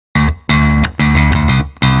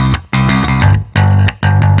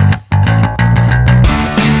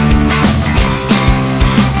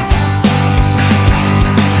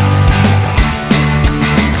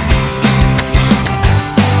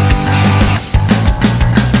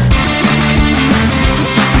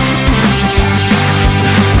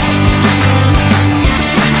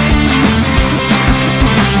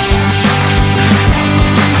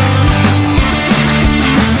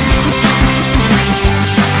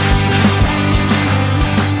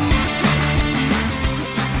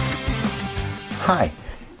Hi,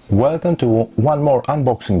 welcome to one more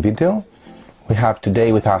unboxing video. We have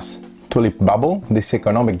today with us Tulip Bubble, this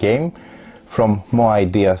economic game from Mo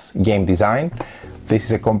Ideas Game Design. This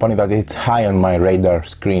is a company that is high on my radar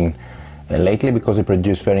screen lately because they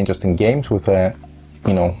produce very interesting games with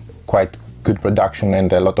quite good production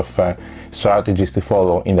and a lot of strategies to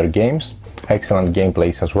follow in their games. Excellent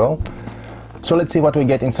gameplays as well. So let's see what we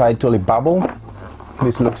get inside Tulip Bubble.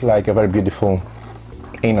 This looks like a very beautiful,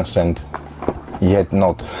 innocent, yet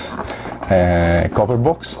not cover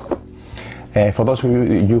box. For those of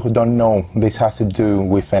you who don't know, this has to do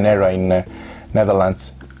with an era in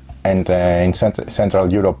Netherlands and in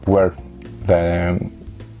Central Europe where the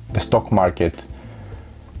stock market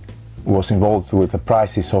was involved with the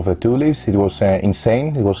prices of the tulips. It was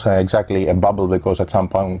insane. It was exactly a bubble because at some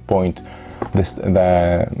point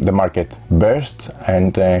the market burst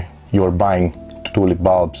and you were buying tulip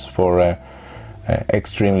bulbs for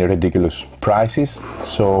extremely ridiculous prices.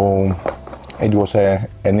 So it was an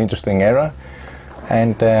interesting era,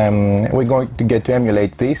 and we're going to get to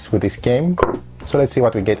emulate this with this game. So let's see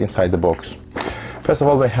what we get inside the box. First of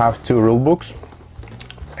all, we have two rule books.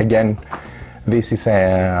 Again, this is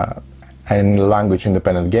a language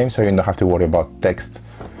independent game, so you don't have to worry about text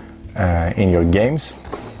in your games.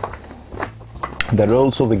 The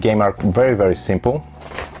rules of the game are very simple.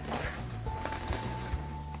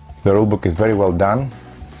 The rulebook is very well done,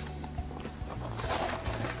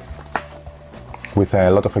 with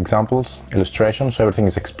a lot of examples, illustrations. Everything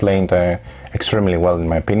is explained extremely well in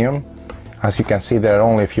my opinion. As you can see, there are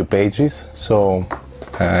only a few pages, so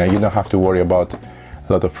you don't have to worry about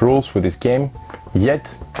a lot of rules with this game. Yet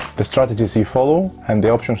the strategies you follow and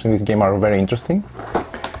the options in this game are very interesting.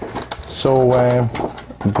 So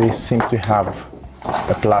this seems to have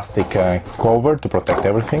a plastic cover to protect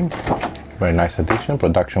everything. Very nice addition,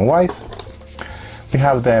 production wise. We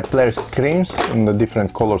have the player screens in the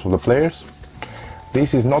different colors of the players.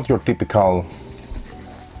 This is not your typical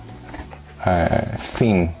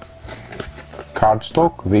thin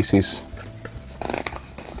cardstock. This is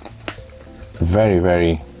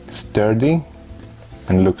very sturdy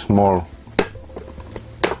and looks more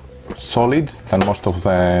solid than most of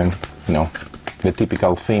the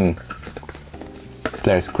typical thin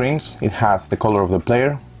player screens. It has the color of the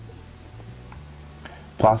player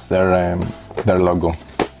plus their logo.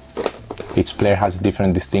 Each player has a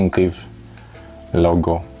different distinctive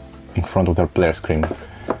logo in front of their player screen.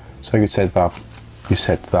 So you set that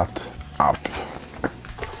up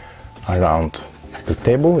around the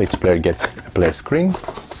table. Each player gets a player screen.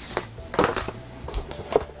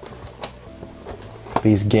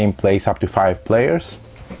 This game plays up to 5 players.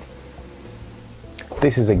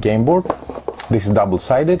 This is a game board. This is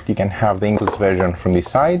double-sided. You can have the English version from this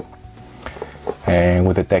side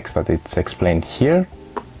with the text that it's explained here.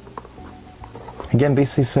 Again,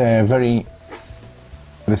 this is the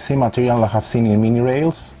same material I have seen in mini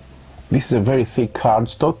rails. This is a very thick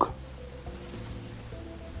cardstock.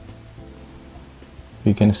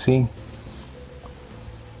 You can see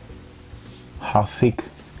how thick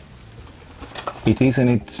it is, and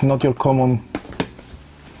it's not your common,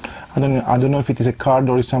 I don't know if it is a card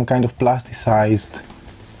or some kind of plasticized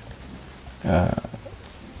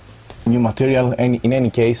new material. In any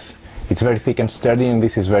case, it's very thick and sturdy, and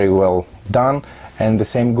this is very well done. And the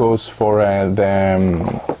same goes for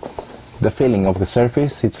the feeling of the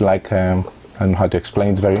surface. It's like I don't know how to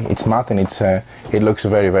explain. It's matte, and it looks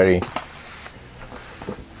very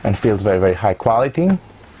and feels very high quality.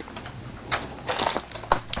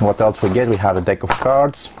 What else we get? We have a deck of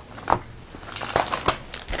cards.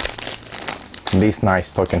 These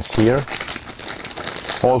nice tokens here,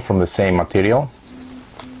 all from the same material.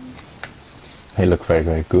 They look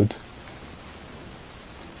very good.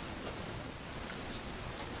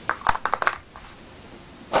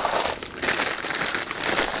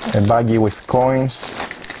 A baggie with coins.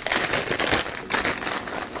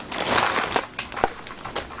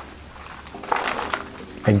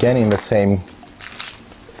 Again in the same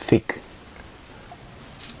thick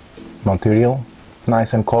material.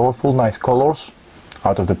 Nice and colorful, nice colors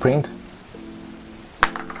out of the print.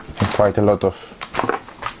 And quite a lot of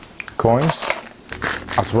coins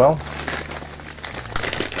as well.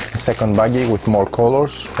 A second baggie with more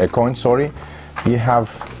colors, coins, sorry. You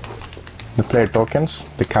have the player tokens.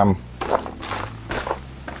 They come,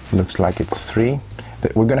 looks like it's 3.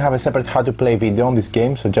 We're gonna have a separate how to play video on this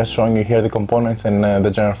game, so just showing you here the components and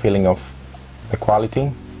the general feeling of the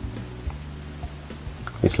quality.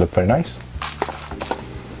 These look very nice.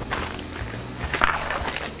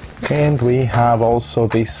 And we have also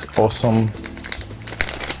these awesome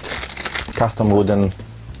custom wooden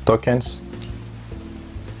tokens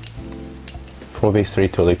for these 3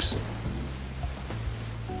 tulips.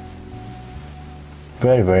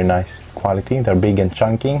 Very, very nice quality. They're big and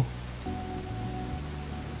chunky.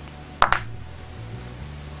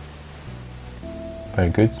 Very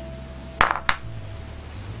good.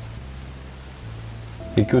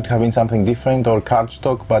 It could have been something different or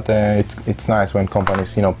cardstock, but it's nice when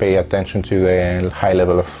companies, you know, pay attention to the high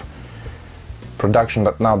level of production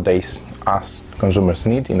that nowadays us consumers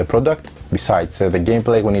need in the product. Besides the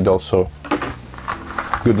gameplay, we need also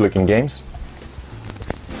good looking games.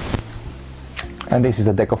 And this is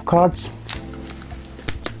a deck of cards.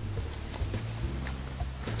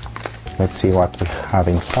 Let's see what we have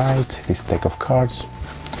inside this deck of cards.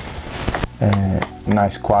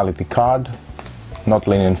 Nice quality card, not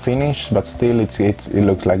linen finish, but still it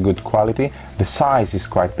looks like good quality. The size is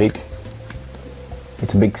quite big.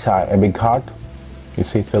 It's a big size, a big card. You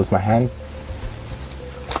see, it fills my hand.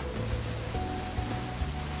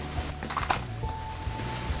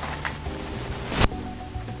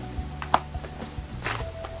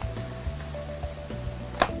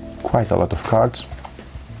 Quite a lot of cards.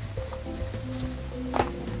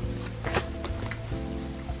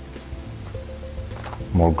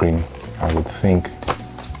 More green, I would think,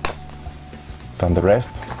 than the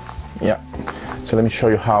rest. Yeah. So let me show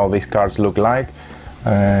you how these cards look like.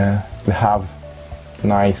 They have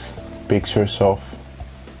nice pictures of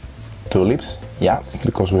tulips. Yeah,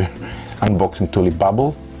 because we're unboxing Tulip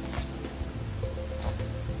Bubble.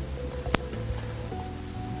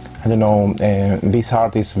 I don't know, this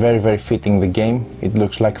art is very, very fitting the game. It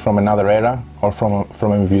looks like from another era, or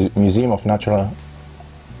from a museum of natural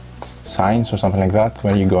science or something like that,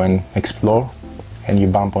 where you go and explore and you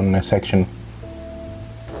bump on a section,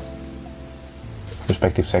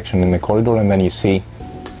 respective section in the corridor, and then you see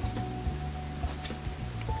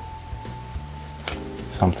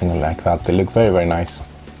something like that. They look very, very nice.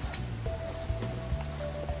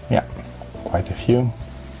 Yeah, quite a few.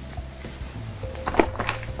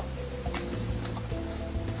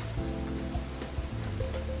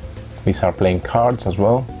 These are playing cards as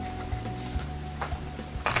well.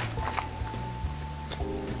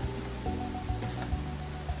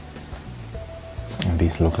 And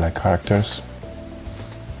these look like characters.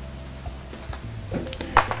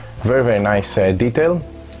 Very, very nice detail.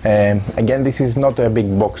 Again, this is not a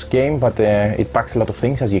big box game, but it packs a lot of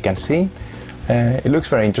things, as you can see. It looks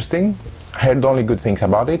very interesting. I heard only good things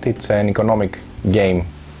about it. It's an economic game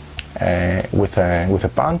with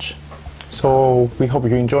a punch. So we hope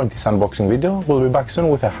you enjoyed this unboxing video. We'll be back soon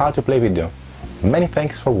with a how to play video. Many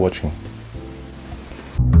thanks for watching.